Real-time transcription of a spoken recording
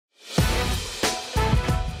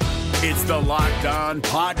It's the Locked On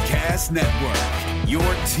Podcast Network, your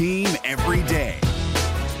team every day.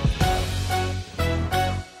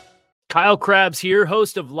 Kyle Krabs here,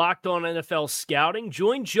 host of Locked On NFL Scouting.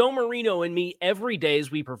 Join Joe Marino and me every day as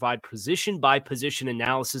we provide position-by-position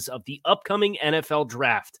analysis of the upcoming NFL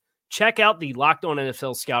Draft. Check out the Locked On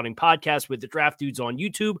NFL Scouting podcast with the Draft Dudes on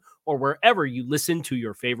YouTube or wherever you listen to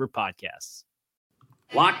your favorite podcasts.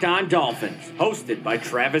 Locked On Dolphins, hosted by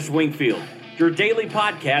Travis Wingfield, your daily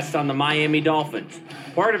podcast on the Miami Dolphins,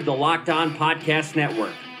 part of the Locked On Podcast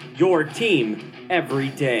Network, your team every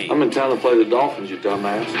day. I'm in town to play the Dolphins, you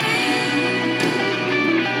dumbass.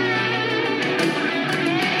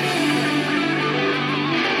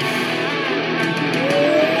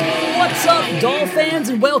 What's up, Dolphins,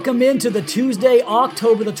 and welcome into the Tuesday,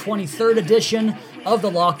 October the 23rd edition of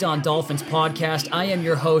the Locked On Dolphins podcast. I am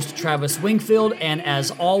your host, Travis Wingfield, and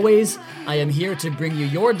as always, I am here to bring you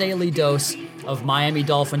your daily dose of Miami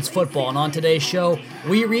Dolphins football. And on today's show,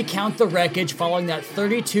 we recount the wreckage following that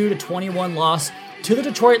 32-21 loss to the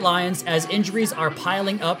Detroit Lions as injuries are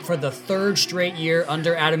piling up for the third straight year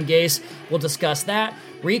under Adam Gase. We'll discuss that,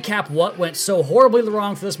 recap what went so horribly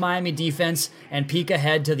wrong for this Miami defense, and peek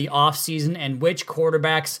ahead to the offseason and which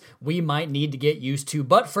quarterbacks we might need to get used to.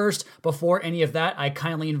 But first, before any of that, I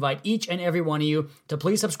kindly invite each and every one of you to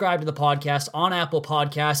please subscribe to the podcast on Apple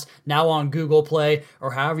Podcasts, now on Google Play,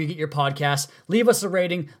 or however you get your podcasts. Leave us a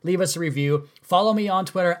rating, leave us a review. Follow me on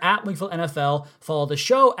Twitter at Wingfield NFL. Follow the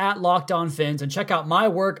show at Locked On Fins, and check out my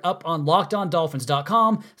work up on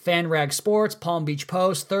LockedOnDolphins.com, FanRag Sports, Palm Beach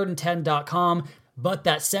Post, 3rd&10.com. But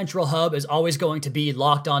that central hub is always going to be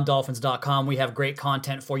LockedOnDolphins.com. We have great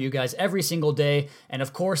content for you guys every single day. And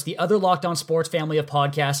of course, the other Locked On Sports family of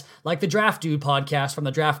podcasts, like the Draft Dude podcast from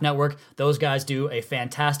the Draft Network, those guys do a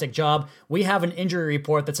fantastic job. We have an injury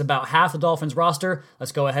report that's about half the Dolphins roster.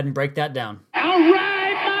 Let's go ahead and break that down. All right,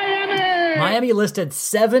 Miami listed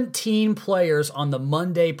 17 players on the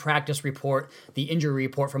Monday practice report, the injury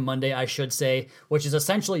report from Monday, I should say, which is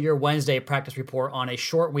essentially your Wednesday practice report on a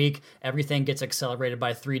short week. Everything gets accelerated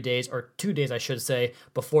by 3 days, or 2 days, I should say,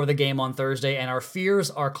 before the game on Thursday, and our fears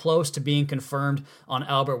are close to being confirmed on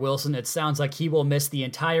Albert Wilson. It sounds like he will miss the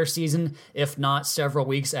entire season, if not several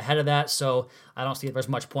weeks ahead of that, so I don't see if there's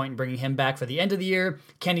much point in bringing him back for the end of the year.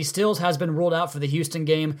 Kenny Stills has been ruled out for the Houston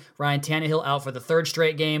game. Ryan Tannehill out for the third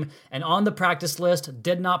straight game. And on the practice list,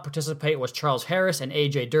 did not participate was Charles Harris and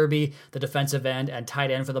A.J. Derby, the defensive end and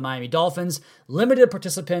tight end for the Miami Dolphins. Limited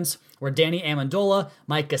participants were Danny Amendola,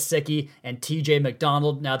 Mike Gesicki, and T.J.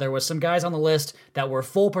 McDonald. Now, there was some guys on the list that were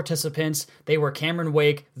full participants. They were Cameron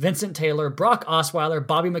Wake, Vincent Taylor, Brock Osweiler,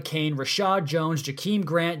 Bobby McCain, Rashad Jones, Jakeem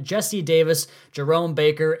Grant, Jesse Davis, Jerome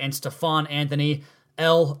Baker, and Stephon Anthony.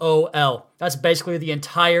 LOL. That's basically the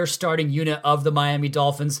entire starting unit of the Miami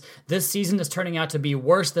Dolphins. This season is turning out to be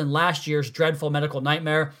worse than last year's dreadful medical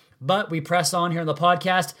nightmare, but we press on here on the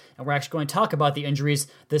podcast, and we're actually going to talk about the injuries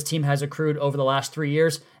this team has accrued over the last 3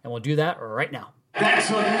 years, and we'll do that right now. That's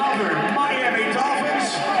another Miami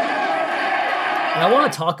Dolphins. And I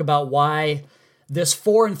want to talk about why this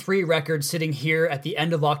 4-3 record sitting here at the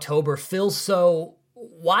end of October feels so...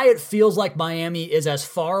 why it feels like Miami is as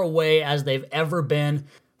far away as they've ever been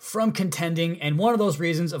from contending. And one of those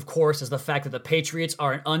reasons, of course, is the fact that the Patriots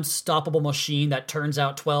are an unstoppable machine that turns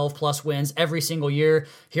out 12-plus wins every single year.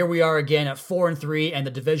 Here we are again at 4-3, and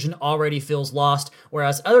the division already feels lost,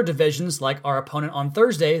 whereas other divisions, like our opponent on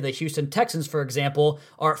Thursday, the Houston Texans, for example,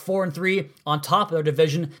 are at 4-3 on top of their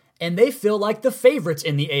division, and they feel like the favorites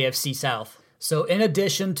in the AFC South. So in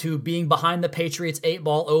addition to being behind the Patriots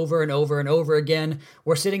 8-ball over and over and over again,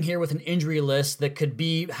 we're sitting here with an injury list that could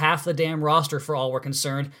be half the damn roster for all we're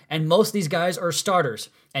concerned, and most of these guys are starters.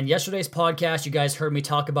 And yesterday's podcast, you guys heard me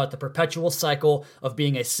talk about the perpetual cycle of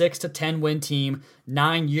being a 6-10 win team,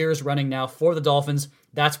 9 years running now for the Dolphins.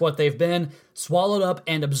 That's what they've been, swallowed up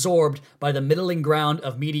and absorbed by the middling ground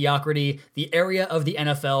of mediocrity, the area of the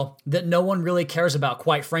NFL that no one really cares about,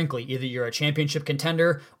 quite frankly. Either you're a championship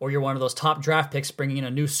contender or you're one of those top draft picks bringing in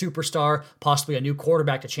a new superstar, possibly a new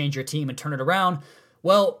quarterback to change your team and turn it around.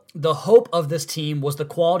 Well, the hope of this team was the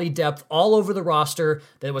quality depth all over the roster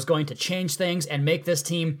that was going to change things and make this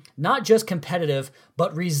team not just competitive,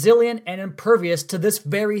 but resilient and impervious to this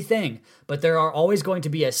very thing. But there are always going to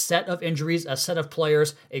be a set of injuries, a set of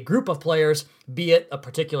players, a group of players, be it a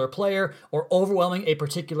particular player or overwhelming a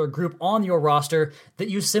particular group on your roster that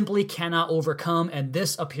you simply cannot overcome, and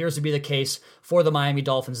this appears to be the case for the Miami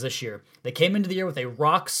Dolphins this year. They came into the year with a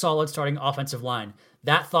rock-solid starting offensive line.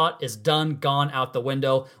 That thought is done, gone out the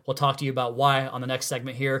window. We'll talk to you about why on the next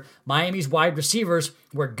segment here. Miami's wide receivers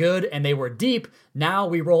were good and they were deep. Now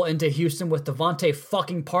we roll into Houston with Devontae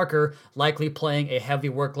fucking Parker likely playing a heavy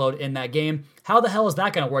workload in that game. How the hell is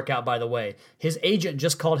that going to work out, by the way? His agent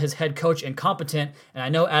just called his head coach incompetent, and I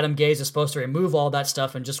know Adam Gase is supposed to remove all that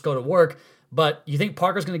stuff and just go to work, but you think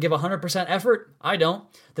Parker's going to give 100% effort? I don't.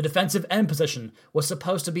 The defensive end position was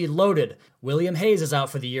supposed to be loaded. William Hayes is out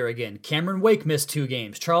for the year again. Cameron Wake missed 2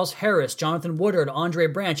 games. Charles Harris, Jonathan Woodard, Andre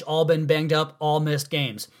Branch all been banged up, all missed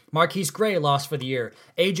games. Marquise Gray lost for the year.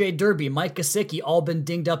 A.J. Derby, Mike Gesicki all been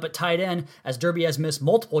dinged up at tight end as Derby has missed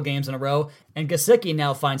multiple games in a row, and Gesicki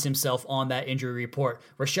now finds himself on that injury report.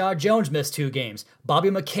 Rashad Jones missed 2 games. Bobby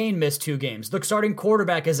McCain missed 2 games. The starting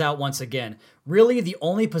quarterback is out once again. Really, the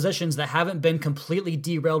only positions that haven't been completely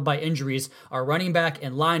derailed by injuries are running back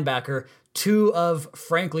and linebacker, 2 of,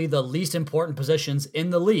 frankly, the least important positions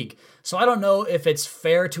in the league. So I don't know if it's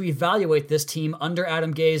fair to evaluate this team under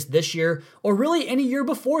Adam Gase this year or really any year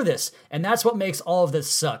before this, and that's what makes all of this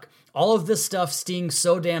suck. All of this stuff stings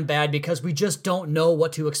so damn bad because we just don't know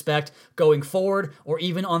what to expect going forward, or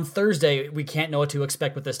even on Thursday, we can't know what to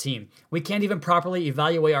expect with this team. We can't even properly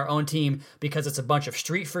evaluate our own team because it's a bunch of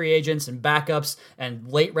street free agents and backups and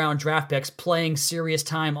late round draft picks playing serious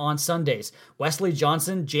time on Sundays. Wesley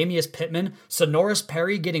Johnson, Jameis Pittman, Sonoris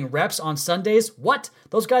Perry getting reps on Sundays? What?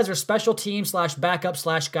 Those guys are special team / backup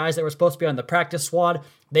 / guys that were supposed to be on the practice squad.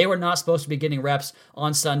 They were not supposed to be getting reps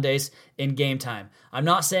on Sundays in game time. I'm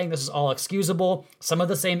not saying this is all excusable. Some of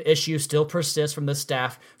the same issues still persist from the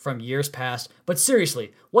staff from years past. But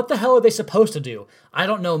seriously, what the hell are they supposed to do? I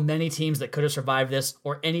don't know many teams that could have survived this,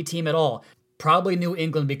 or any team at all. Probably New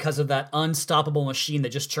England because of that unstoppable machine that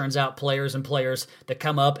just churns out players and players that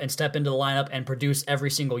come up and step into the lineup and produce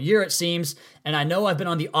every single year, it seems. And I know I've been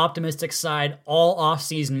on the optimistic side all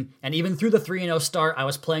offseason, and even through the 3-0 start, I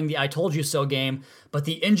was playing the I told you so game, but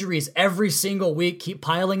the injuries every single week keep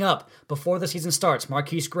piling up. Before the season starts,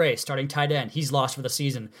 Marquise Gray, starting tight end, he's lost for the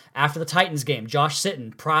season. After the Titans game, Josh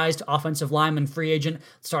Sitton, prized offensive lineman free agent,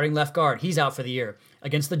 starting left guard, he's out for the year.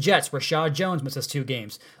 Against the Jets, Rashad Jones misses 2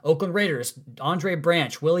 games. Oakland Raiders, Andre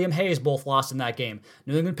Branch, William Hayes both lost in that game.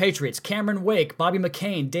 New England Patriots, Cameron Wake, Bobby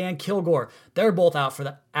McCain, Dan Kilgore, they're both out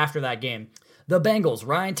after that game. The Bengals,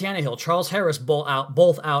 Ryan Tannehill, Charles Harris,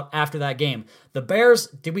 both out after that game. The Bears,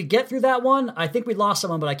 did we get through that one? I think we lost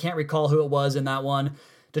someone, but I can't recall who it was in that one.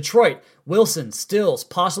 Detroit, Wilson, Stills,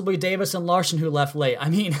 possibly Davis and Larson who left late. I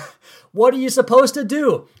mean, what are you supposed to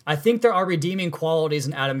do? I think there are redeeming qualities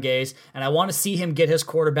in Adam Gase, and I want to see him get his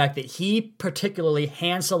quarterback that he particularly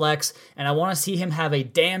hand selects, and I want to see him have a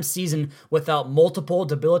damn season without multiple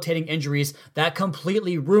debilitating injuries that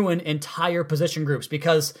completely ruin entire position groups,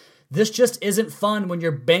 because this just isn't fun when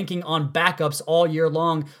you're banking on backups all year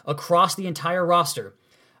long across the entire roster.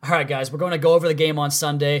 All right, guys, we're going to go over the game on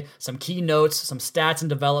Sunday, some key notes, some stats and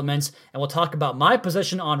developments, and we'll talk about my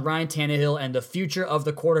position on Ryan Tannehill and the future of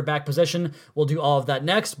the quarterback position. We'll do all of that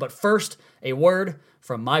next, but first, a word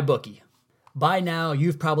from MyBookie. By now,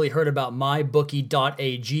 you've probably heard about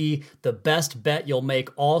MyBookie.ag, the best bet you'll make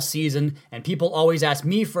all season, and people always ask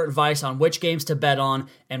me for advice on which games to bet on,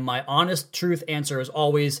 and my honest truth answer is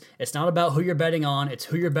always, it's not about who you're betting on, it's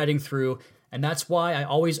who you're betting through. And that's why I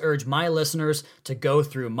always urge my listeners to go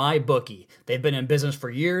through MyBookie. They've been in business for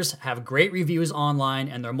years, have great reviews online,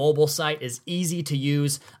 and their mobile site is easy to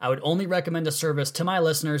use. I would only recommend a service to my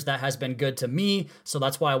listeners that has been good to me, so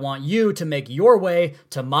that's why I want you to make your way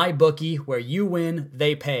to MyBookie, where you win,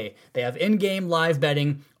 they pay. They have in-game live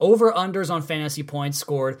betting, over-unders on fantasy points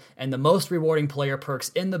scored, and the most rewarding player perks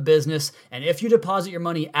in the business. And if you deposit your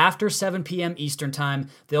money after 7 p.m. Eastern Time,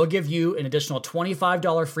 they'll give you an additional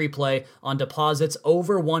 $25 free play on deposits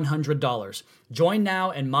over $100. Join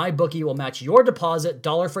now, and MyBookie will match your deposit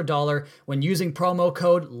dollar for dollar when using promo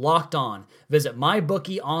code LOCKEDON. Visit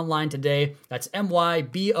MyBookie online today. That's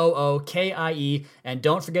MyBookie, and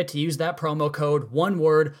don't forget to use that promo code, one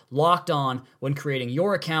word, LOCKEDON, when creating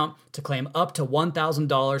your account to claim up to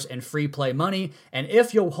 $1,000 in free play money. And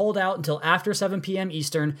if you'll hold out until after 7 p.m.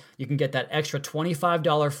 Eastern, you can get that extra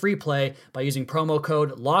 $25 free play by using promo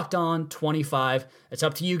code LOCKEDON25. It's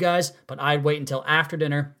up to you guys, but I'd wait until after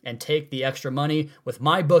dinner and take the extra money with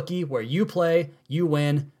MyBookie, where you play, you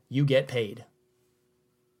win, you get paid.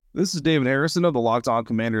 This is David Harrison of the Locked On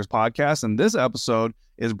Commanders podcast, and this episode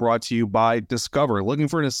is brought to you by Discover. Looking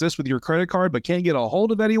for an assist with your credit card but can't get a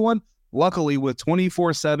hold of anyone? Luckily, with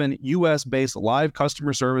 24/7 US-based live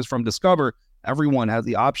customer service from Discover, everyone has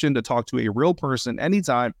the option to talk to a real person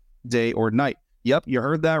anytime, day or night. Yep, you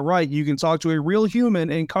heard that right. You can talk to a real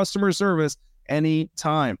human in customer service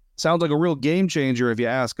anytime. Sounds like a real game changer if you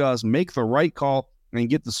ask us. Make the right call. and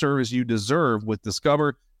get the service you deserve with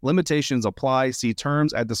Discover. Limitations apply. See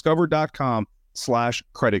terms at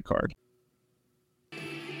discover.com/creditcard.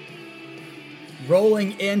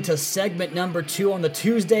 Rolling into segment number 2 on the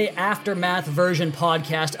Tuesday Aftermath version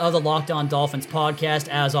podcast of the Locked On Dolphins podcast.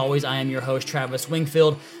 As always, I am your host, Travis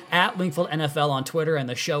Wingfield, at Wingfield NFL on Twitter, and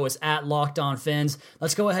the show is at Locked On Fins.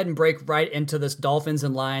 Let's go ahead and break right into this Dolphins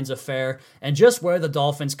and Lions affair and just where the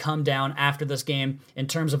Dolphins come down after this game in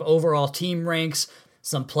terms of overall team ranks,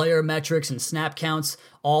 some player metrics and snap counts,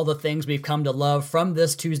 all the things we've come to love from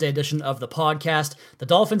this Tuesday edition of the podcast. The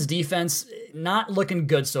Dolphins defense, not looking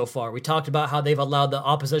good so far. We talked about how they've allowed the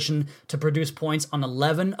opposition to produce points on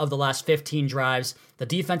 11 of the last 15 drives. The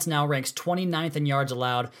defense now ranks 29th in yards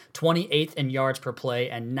allowed, 28th in yards per play,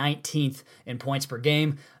 and 19th in points per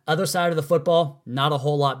game. Other side of the football, not a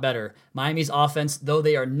whole lot better. Miami's offense, though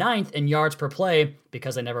they are 9th in yards per play,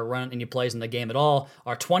 because they never run any plays in the game at all,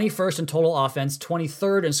 are 21st in total offense,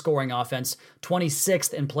 23rd in scoring offense,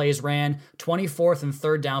 26th in plays ran, 24th in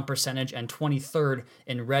third down percentage, and 23rd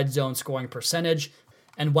in red zone scoring percentage.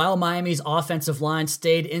 And while Miami's offensive line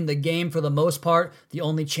stayed in the game for the most part, the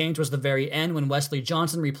only change was the very end when Wesley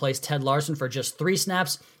Johnson replaced Ted Larson for just 3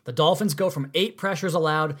 snaps. The Dolphins go from 8 pressures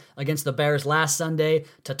allowed against the Bears last Sunday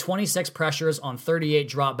to 26 pressures on 38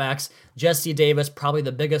 dropbacks. Jesse Davis, probably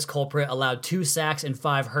the biggest culprit, allowed 2 sacks and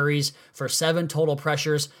 5 hurries for 7 total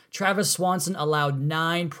pressures. Travis Swanson allowed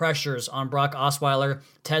 9 pressures on Brock Osweiler.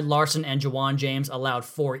 Ted Larson and Jawan James allowed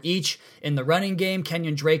 4 each. In the running game,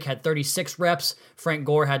 Kenyon Drake had 36 reps. Frank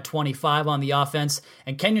Gore had 25 on the offense.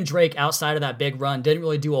 And Kenyon Drake, outside of that big run, didn't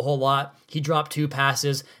really do a whole lot. He dropped 2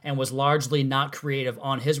 passes and was largely not creative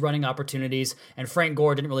on his running opportunities, and Frank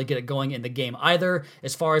Gore didn't really get it going in the game either.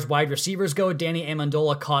 As far as wide receivers go, Danny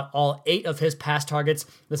Amendola caught all 8 of his pass targets.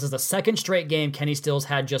 This is the second straight game Kenny Stills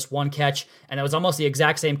had just 1 catch, and it was almost the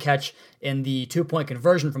exact same catch in the 2-point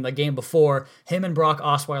conversion from the game before. Him and Brock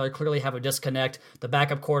Osweiler clearly have a disconnect. The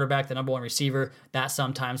backup quarterback, the number 1 receiver, that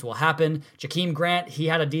sometimes will happen. Jakeem Grant, he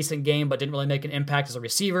had a decent game, but didn't really make an impact as a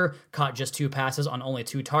receiver. Caught just 2 passes on only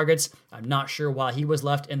 2 targets. I'm not sure why he was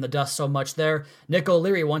left in the dust so much there. Nick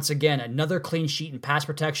O'Leary, once again, another clean sheet in pass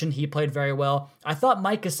protection. He played very well. I thought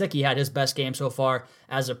Mike Gesicki had his best game so far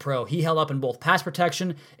as a pro. He held up in both pass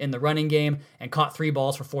protection, in the running game, and caught 3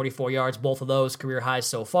 balls for 44 yards. Both of those career highs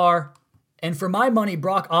so far. And for my money,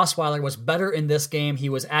 Brock Osweiler was better in this game. He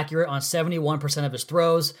was accurate on 71% of his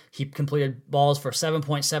throws. He completed balls for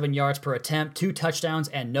 7.7 yards per attempt, 2 touchdowns,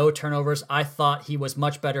 and no turnovers. I thought he was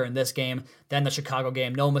much better in this game than the Chicago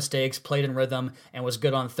game. No mistakes, played in rhythm, and was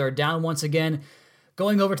good on third down once again.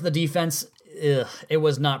 Going over to the defense, it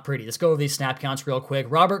was not pretty. Let's go over these snap counts real quick.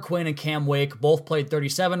 Robert Quinn and Cam Wake both played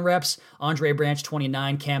 37 reps. Andre Branch,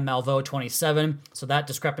 29. Cam Malveaux, 27. So that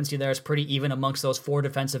discrepancy there is pretty even amongst those 4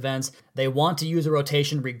 defensive ends. They want to use a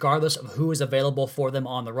rotation regardless of who is available for them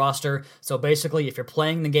on the roster. So basically, if you're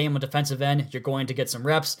playing the game on defensive end, you're going to get some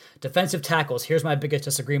reps. Defensive tackles, here's my biggest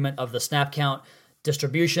disagreement of the snap count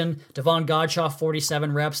distribution. Devon Godshaw,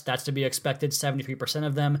 47 reps. That's to be expected, 73%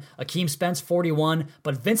 of them. Akeem Spence, 41.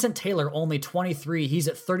 But Vincent Taylor, only 23. He's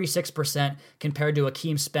at 36% compared to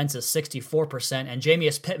Akeem Spence's 64%. And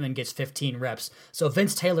Jameis Pittman gets 15 reps. So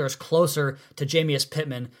Vince Taylor is closer to Jameis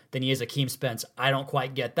Pittman than he is Akeem Spence. I don't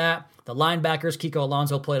quite get that. The linebackers, Kiko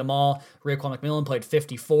Alonso played them all. Raekwon McMillan played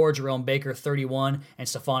 54. Jerome Baker, 31. And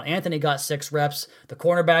Stephon Anthony got 6 reps. The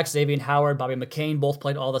cornerbacks, Xavier Howard, Bobby McCain, both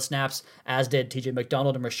played all the snaps, as did TJ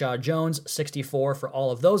McDonald and Rashad Jones, 64 for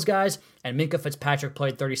all of those guys. And Minkah Fitzpatrick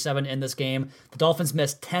played 37 in this game. The Dolphins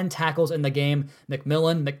missed 10 tackles in the game.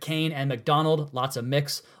 McMillan, McCain, and McDonald, lots of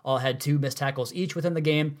mix, all had 2 missed tackles each within the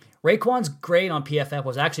game. Raekwon's grade on PFF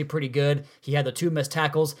was actually pretty good. He had the 2 missed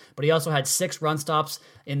tackles, but he also had 6 run stops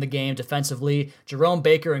in the game defensively. Jerome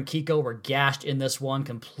Baker and Kiko were gashed in this one,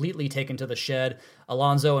 completely taken to the shed.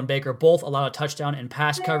 Alonso and Baker both allowed a touchdown in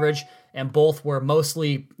pass coverage, and both were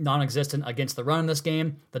mostly non-existent against the run in this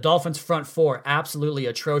game. The Dolphins' front 4, absolutely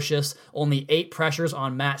atrocious. Only 8 pressures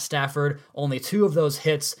on Matt Stafford. Only 2 of those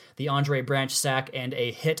hits, the Andre Branch sack and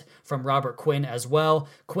a hit from Robert Quinn as well.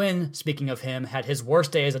 Quinn, speaking of him, had his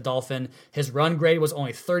worst day as a Dolphin. His run grade was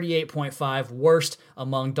only 38.5, worst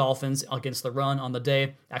among Dolphins against the run on the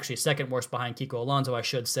day. Actually, second worst behind Kiko Alonso, I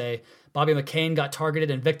should say. Bobby McCain got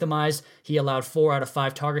targeted and victimized. He allowed 4 out of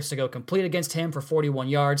 5 targets to go complete against him for 41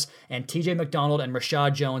 yards. And TJ McDonald and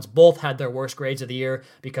Rashad Jones both had their worst grades of the year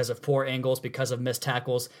because of poor angles, because of missed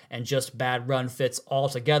tackles, and just bad run fits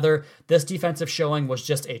altogether. This defensive showing was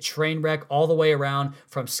just a train wreck all the way around,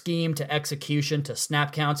 from scheme to execution to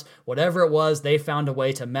snap counts. Whatever it was, they found a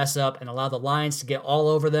way to mess up and allow the Lions to get all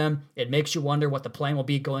over them. It makes you wonder what the plan will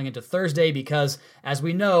be going into Thursday because, as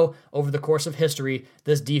we know, over the course of history,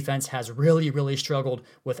 this defense has really struggled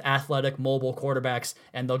with athletic, mobile quarterbacks,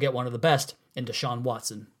 and they'll get one of the best in Deshaun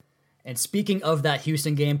Watson. And speaking of that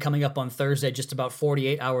Houston game coming up on Thursday, just about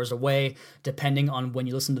 48 hours away, depending on when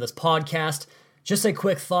you listen to this podcast, just a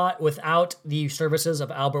quick thought, without the services of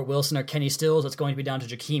Albert Wilson or Kenny Stills, it's going to be down to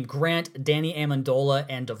Jakeem Grant, Danny Amendola,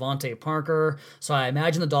 and Devontae Parker. So I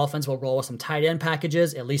imagine the Dolphins will roll with some tight end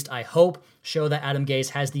packages, at least I hope, show that Adam Gase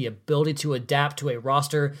has the ability to adapt to a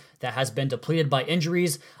roster that has been depleted by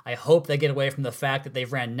injuries. I hope they get away from the fact that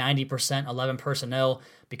they've ran 90% 11 personnel,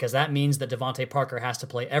 because that means that Devontae Parker has to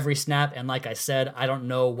play every snap, and like I said, I don't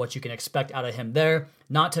know what you can expect out of him there.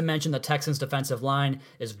 Not to mention the Texans' defensive line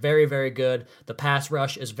is very good, the pass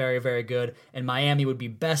rush is very good, and Miami would be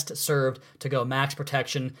best served to go max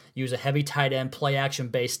protection, use a heavy tight end,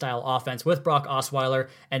 play-action-based style offense with Brock Osweiler,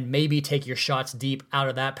 and maybe take your shots deep out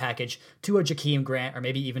of that package to a Jakeem Grant, or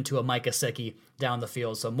maybe even to a Mike Gesicki down the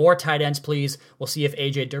field. So more tight ends, please. We'll see if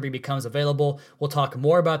AJ Derby becomes available. We'll talk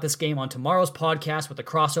more about this game on tomorrow's podcast with the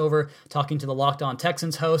crossover, talking to the Locked On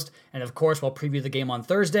Texans host, and of course, we'll preview the game on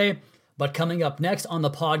Thursday. But coming up next on the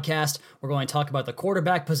podcast, we're going to talk about the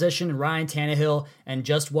quarterback position, Ryan Tannehill, and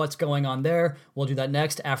just what's going on there. We'll do that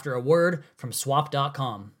next after a word from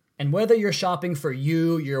Swap.com. And whether you're shopping for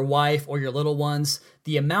you, your wife, or your little ones,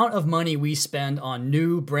 the amount of money we spend on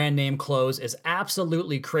new brand name clothes is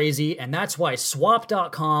absolutely crazy, and that's why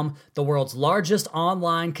Swap.com, the world's largest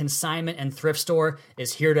online consignment and thrift store,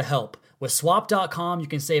 is here to help. With Swap.com, you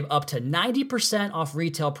can save up to 90% off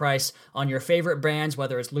retail price on your favorite brands,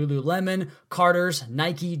 whether it's Lululemon, Carter's,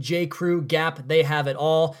 Nike, J.Crew, Gap, they have it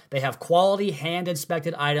all. They have quality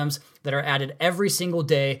hand-inspected items that are added every single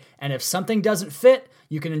day, and if something doesn't fit,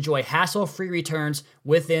 you can enjoy hassle-free returns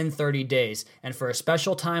within 30 days. And for a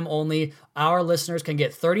special time only, our listeners can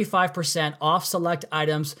get 35% off select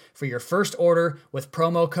items for your first order with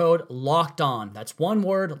promo code LOCKEDON. That's one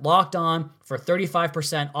word, Locked On, for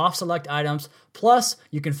 35% off select items. Plus,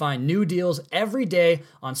 you can find new deals every day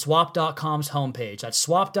on Swap.com's homepage. That's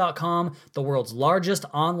Swap.com, the world's largest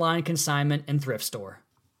online consignment and thrift store.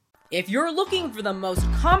 If you're looking for the most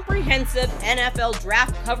comprehensive NFL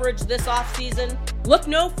draft coverage this offseason, look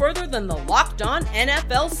no further than the Locked On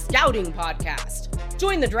NFL Scouting Podcast.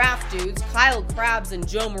 Join the draft dudes, Kyle Krabs and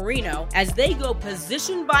Joe Marino, as they go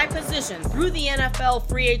position by position through the NFL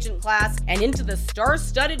free agent class and into the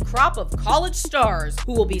star-studded crop of college stars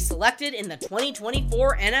who will be selected in the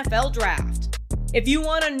 2024 NFL Draft. If you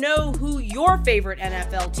want to know who your favorite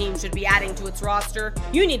NFL team should be adding to its roster,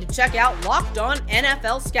 you need to check out Locked On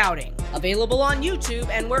NFL Scouting, available on YouTube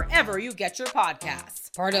and wherever you get your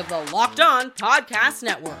podcasts. Part of the Locked On Podcast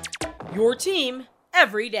Network, your team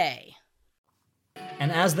every day.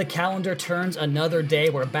 And as the calendar turns another day,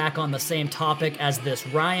 we're back on the same topic as this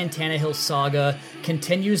Ryan Tannehill saga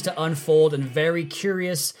continues to unfold in very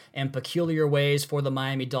curious and peculiar ways for the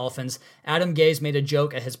Miami Dolphins. Adam Gase made a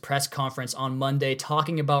joke at his press conference on Monday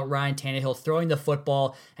talking about Ryan Tannehill throwing the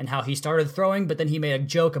football and how he started throwing, but then he made a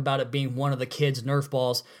joke about it being one of the kids' Nerf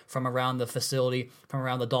balls from around the facility, from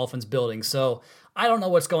around the Dolphins building. So I don't know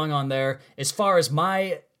what's going on there. As far as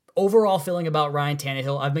my overall feeling about Ryan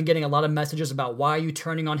Tannehill, I've been getting a lot of messages about why are you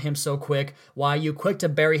turning on him so quick? Why are you quick to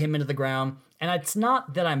bury him into the ground? And it's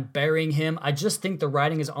not that I'm burying him. I just think the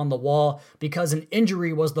writing is on the wall because an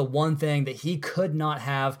injury was the one thing that he could not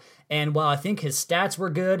have. And while I think his stats were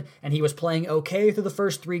good and he was playing okay through the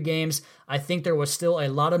first 3 games, I think there was still a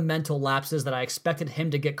lot of mental lapses that I expected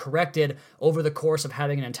him to get corrected over the course of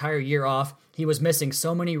having an entire year off. He was missing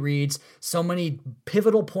so many reads, so many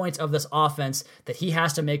pivotal points of this offense that he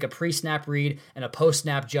has to make a pre-snap read and a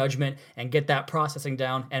post-snap judgment and get that processing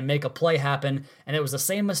down and make a play happen. And it was the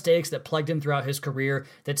same mistakes that plagued him throughout his career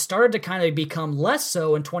that started to kind of become less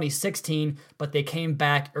so in 2016, but they came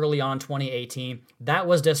back early on in 2018. That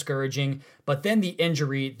was discouraging. But then the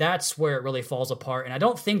injury, that's where it really falls apart. And I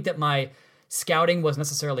don't think that my scouting was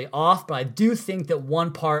necessarily off, but I do think that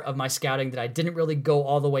one part of my scouting that I didn't really go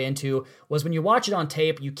all the way into was when you watch it on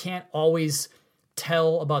tape, you can't always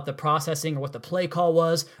tell about the processing or what the play call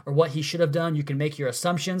was or what he should have done. You can make your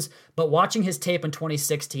assumptions, but watching his tape in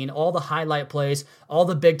 2016, all the highlight plays, all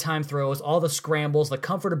the big time throws, all the scrambles, the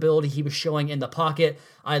comfortability he was showing in the pocket,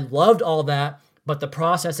 I loved all that. but the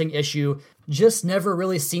processing issue just never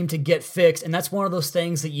really seemed to get fixed. And that's one of those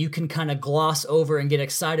things that you can kind of gloss over and get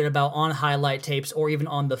excited about on highlight tapes or even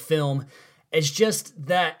on the film. It's just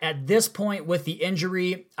that at this point with the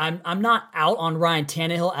injury, I'm not out on Ryan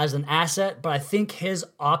Tannehill as an asset, but I think his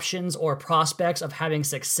options or prospects of having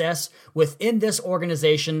success within this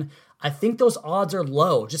organization, I think those odds are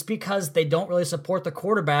low just because they don't really support the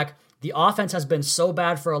quarterback. The offense has been so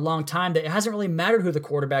bad for a long time that it hasn't really mattered who the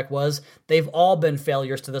quarterback was. They've all been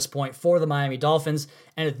failures to this point for the Miami Dolphins.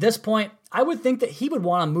 And at this point, I would think that he would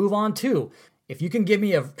want to move on too. If you can give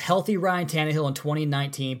me a healthy Ryan Tannehill in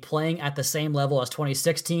 2019 playing at the same level as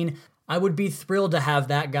 2016, I would be thrilled to have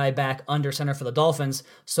that guy back under center for the Dolphins.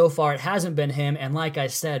 So far, it hasn't been him. And like I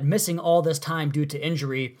said, missing all this time due to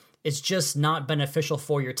injury, it's just not beneficial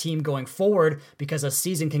for your team going forward because a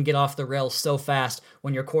season can get off the rails so fast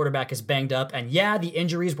when your quarterback is banged up. And yeah, the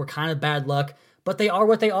injuries were kind of bad luck, but they are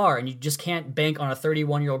what they are, and you just can't bank on a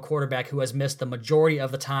 31-year-old quarterback who has missed the majority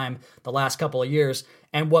of the time the last couple of years.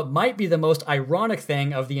 And what might be the most ironic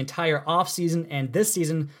thing of the entire offseason and this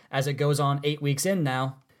season, as it goes on 8 weeks in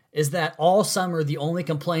now, is that all summer the only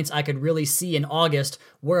complaints I could really see in August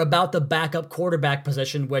were about the backup quarterback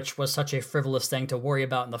position, which was such a frivolous thing to worry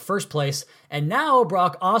about in the first place. And now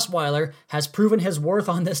Brock Osweiler has proven his worth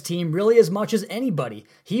on this team really as much as anybody.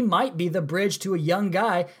 He might be the bridge to a young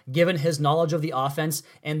guy, given his knowledge of the offense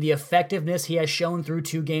and the effectiveness he has shown through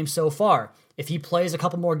 2 games so far. If he plays a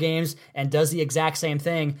couple more games and does the exact same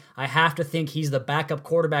thing, I have to think he's the backup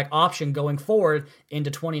quarterback option going forward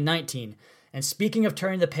into 2019. And speaking of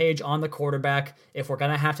turning the page on the quarterback, if we're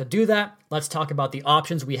going to have to do that, let's talk about the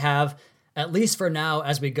options we have. At least for now,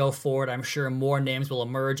 as we go forward, I'm sure more names will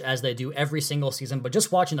emerge as they do every single season. But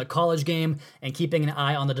just watching the college game and keeping an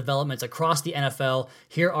eye on the developments across the NFL,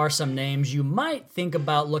 here are some names you might think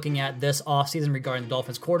about looking at this offseason regarding the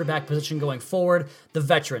Dolphins quarterback position going forward. The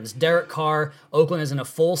veterans, Derek Carr. Oakland is in a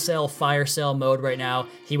full sale, fire sale mode right now.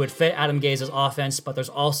 He would fit Adam Gaze's offense, but there's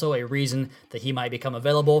also a reason that he might become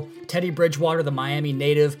available. Teddy Bridgewater, the Miami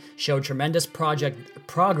native, showed tremendous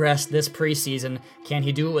progress this preseason. Can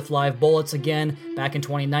he do it with live bullets again back in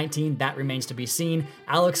 2019? That remains to be seen.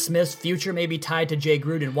 Alex Smith's future may be tied to Jay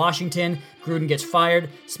Gruden in Washington. Gruden gets fired,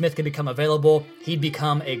 Smith could become available. He'd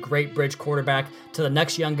become a great bridge quarterback to the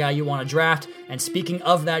next young guy you want to draft. And speaking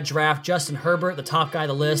of that draft, Justin Herbert, the top guy on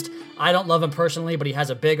the list. I don't love him personally, but he has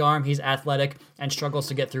a big arm, he's athletic, and struggles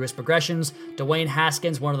to get through his progressions. Dwayne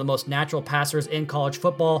Haskins, one of the most natural passers in college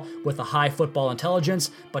football with a high football intelligence,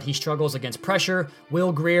 but he struggles against pressure.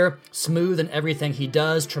 Will Grier, smooth in everything he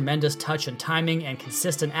does, tremendous touch and timing and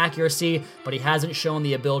consistent accuracy, but he hasn't shown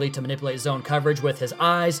the ability to manipulate zone coverage with his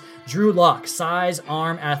eyes. Drew Lock, size,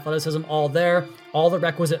 arm, athleticism, all there. All the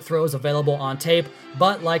requisite throws available on tape,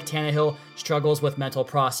 but like Tannehill, struggles with mental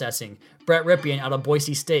processing. Brett Rypien out of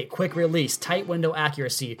Boise State, quick release, tight window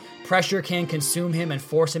accuracy. Pressure can consume him and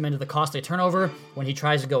force him into the costly turnover when he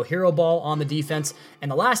tries to go hero ball on the defense.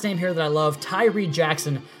 And the last name here that I love, Tyree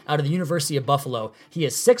Jackson out of the University of Buffalo. He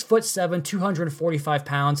is 6'7", 245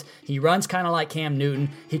 pounds. He runs kind of like Cam Newton.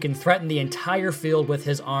 He can threaten the entire field with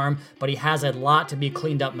his arm, but he has a lot to be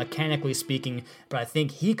cleaned up mechanically speaking. But I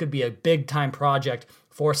think he could be a big-time project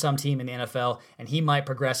for some team in the NFL, and he might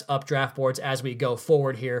progress up draft boards as we go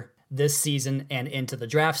forward here this season and into the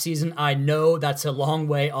draft season. I know that's a long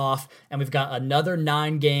way off, and we've got another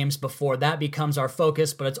 9 games before that becomes our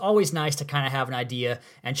focus, but it's always nice to kind of have an idea.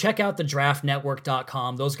 And check out the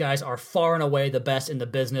draftnetwork.com. Those guys are far and away the best in the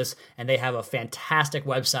business, and they have a fantastic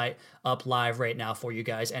website up live right now for you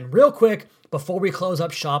guys. And real quick, before we close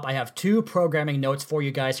up shop, I have 2 programming notes for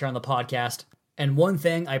you guys here on the podcast. And one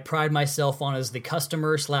thing I pride myself on is the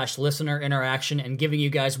customer/listener interaction and giving you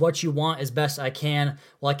guys what you want as best I can.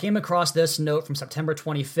 Well, I came across this note from September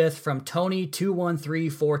 25th from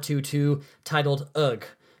Tony213422 titled Ugh,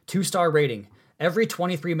 2-star rating. Every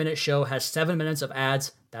 23-minute show has 7 minutes of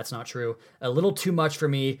ads. That's not true. A little too much for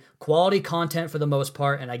me. Quality content for the most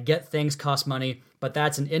part, and I get things cost money, but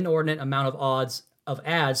that's an inordinate amount of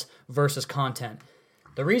ads versus content.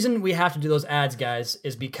 The reason we have to do those ads, guys,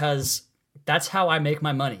 is because that's how I make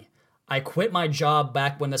my money. I quit my job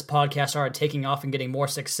back when this podcast started taking off and getting more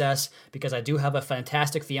success because I do have a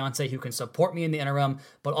fantastic fiance who can support me in the interim,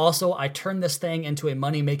 but also I turned this thing into a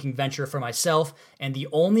money-making venture for myself, and the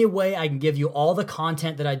only way I can give you all the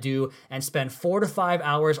content that I do and spend 4 to 5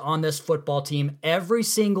 hours on this football team every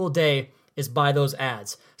single day is by those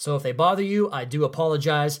ads. So if they bother you, I do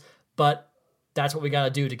apologize, but That's what we got to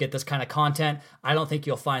do to get this kind of content. I don't think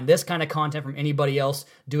you'll find this kind of content from anybody else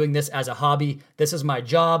doing this as a hobby. This is my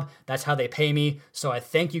job. That's how they pay me. So I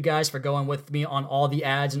thank you guys for going with me on all the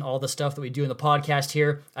ads and all the stuff that we do in the podcast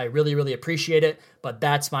here. I really, really appreciate it. But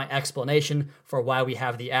that's my explanation for why we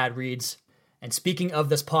have the ad reads. And speaking of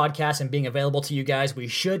this podcast and being available to you guys, we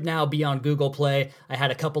should now be on Google Play. I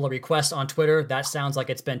had a couple of requests on Twitter. That sounds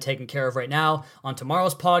like it's been taken care of right now. On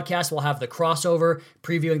tomorrow's podcast, we'll have the crossover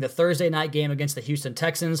previewing the Thursday night game against the Houston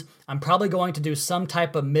Texans. I'm probably going to do some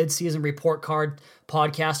type of mid-season report card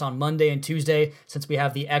podcast on Monday and Tuesday since we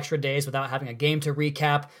have the extra days without having a game to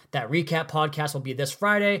recap. That recap podcast will be this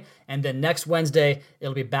Friday, and then next Wednesday,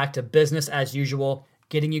 it'll be back to business as usual,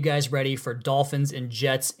 getting you guys ready for Dolphins and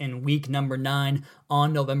Jets in week number 9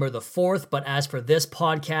 on November the 4th. But as for this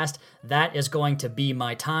podcast, that is going to be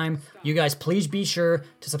my time. You guys, please be sure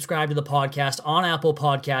to subscribe to the podcast on Apple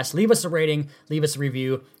Podcasts. Leave us a rating, leave us a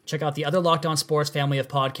review. Check out the other Locked On Sports family of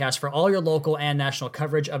podcasts for all your local and national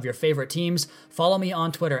coverage of your favorite teams. Follow me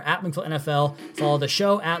on Twitter at Wingfield NFL. Follow the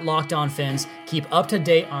show at Locked On Fins. Keep up to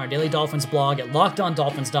date on our Daily Dolphins blog at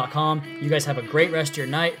LockedOnDolphins.com. You guys have a great rest of your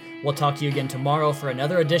night. We'll talk to you again tomorrow for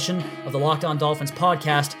another edition of the Locked On Dolphins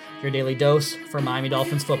podcast, your daily dose for Miami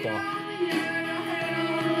Dolphins football.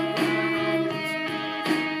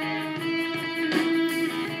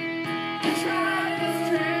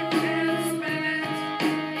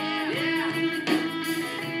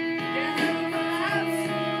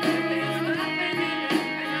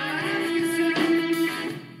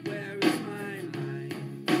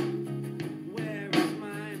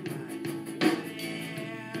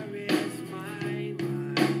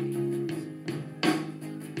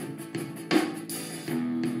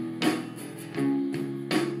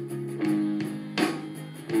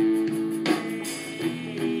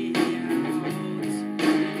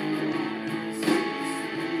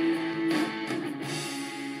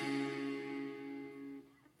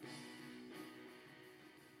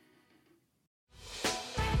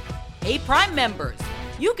 Hey, Prime members,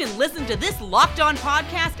 you can listen to this Locked On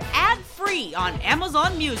podcast ad-free on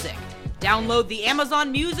Amazon Music. Download the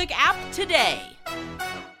Amazon Music app today.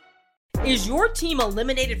 Is your team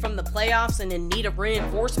eliminated from the playoffs and in need of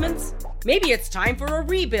reinforcements? Maybe it's time for a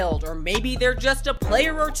rebuild, or maybe they're just a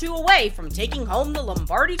player or two away from taking home the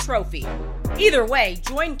Lombardi Trophy. Either way,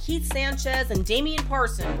 join Keith Sanchez and Damian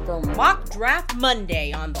Parson for Mock Draft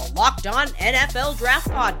Monday on the Locked On NFL Draft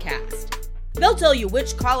Podcast. They'll tell you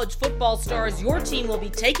which college football stars your team will be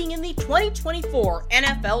taking in the 2024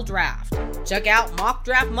 NFL Draft. Check out Mock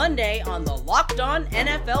Draft Monday on the Locked On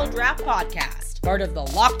NFL Draft Podcast, part of the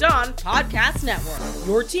Locked On Podcast Network.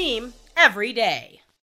 Your team every day.